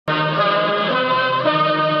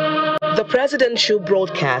The presidential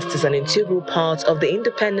broadcast is an integral part of the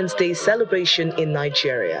Independence Day celebration in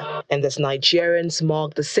Nigeria. And as Nigerians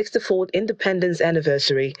mark the 64th independence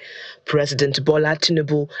anniversary, President Bola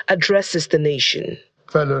Tinubu addresses the nation.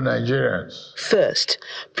 Fellow Nigerians. First,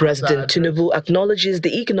 President Tinubu acknowledges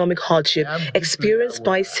the economic hardship experienced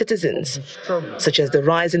by citizens, such as the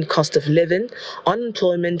rising cost of living,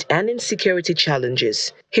 unemployment, and insecurity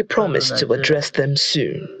challenges. He promised to address them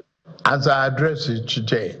soon. As I address you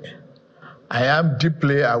today, I am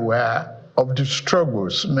deeply aware of the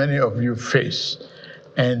struggles many of you face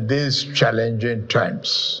in these challenging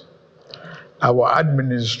times. Our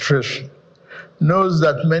administration knows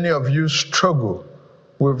that many of you struggle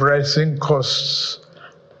with rising costs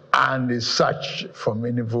and the search for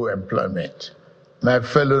meaningful employment. My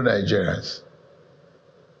fellow Nigerians,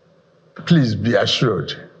 please be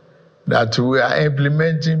assured that we are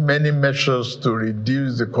implementing many measures to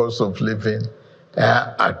reduce the cost of living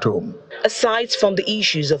at home. Aside from the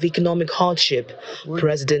issues of economic hardship,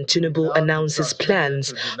 President Tinubu announces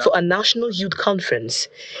plans for a national youth conference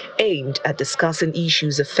aimed at discussing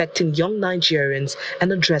issues affecting young Nigerians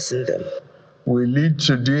and addressing them. We lead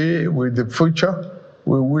today with the future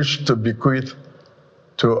we wish to bequeath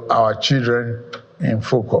to our children in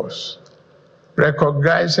focus,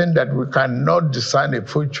 recognizing that we cannot design a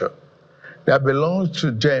future that belongs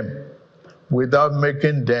to them without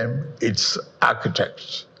making them its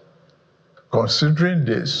architects. Considering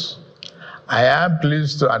this, I am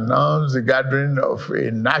pleased to announce the gathering of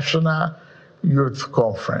a national youth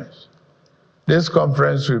conference. This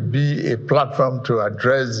conference will be a platform to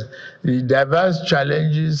address the diverse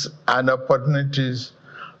challenges and opportunities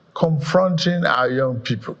confronting our young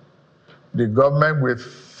people. The government will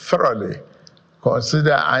thoroughly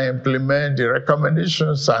consider and implement the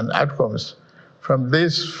recommendations and outcomes from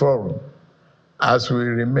this forum as we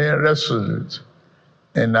remain resolute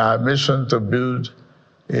in our mission to build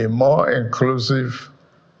a more inclusive,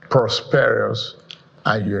 prosperous,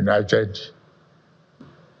 and united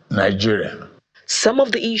Nigeria. Some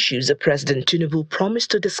of the issues that President Tinubu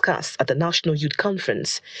promised to discuss at the National Youth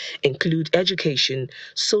Conference include education,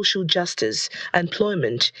 social justice,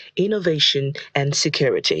 employment, innovation, and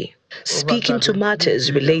security. Speaking to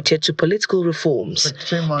matters related to political reforms,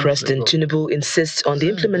 President Tinubu insists on the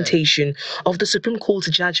implementation of the Supreme Court's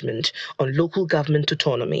judgment on local government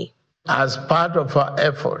autonomy. As part of our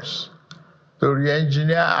efforts to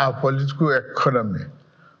re-engineer our political economy,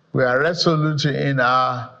 we are resolute in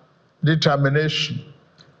our determination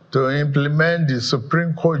to implement the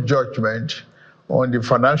Supreme Court judgment on the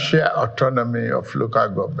financial autonomy of local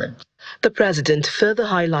government. The president further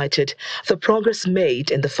highlighted the progress made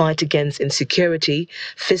in the fight against insecurity,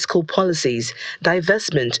 fiscal policies,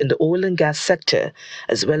 divestment in the oil and gas sector,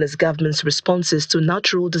 as well as government's responses to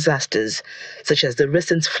natural disasters, such as the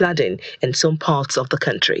recent flooding in some parts of the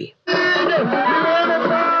country.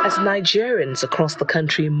 As Nigerians across the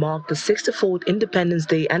country mark the 64th Independence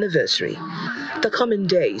Day anniversary, the coming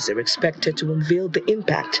days are expected to unveil the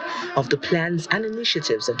impact of the plans and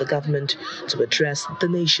initiatives of the government to address the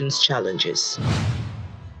nation's challenges.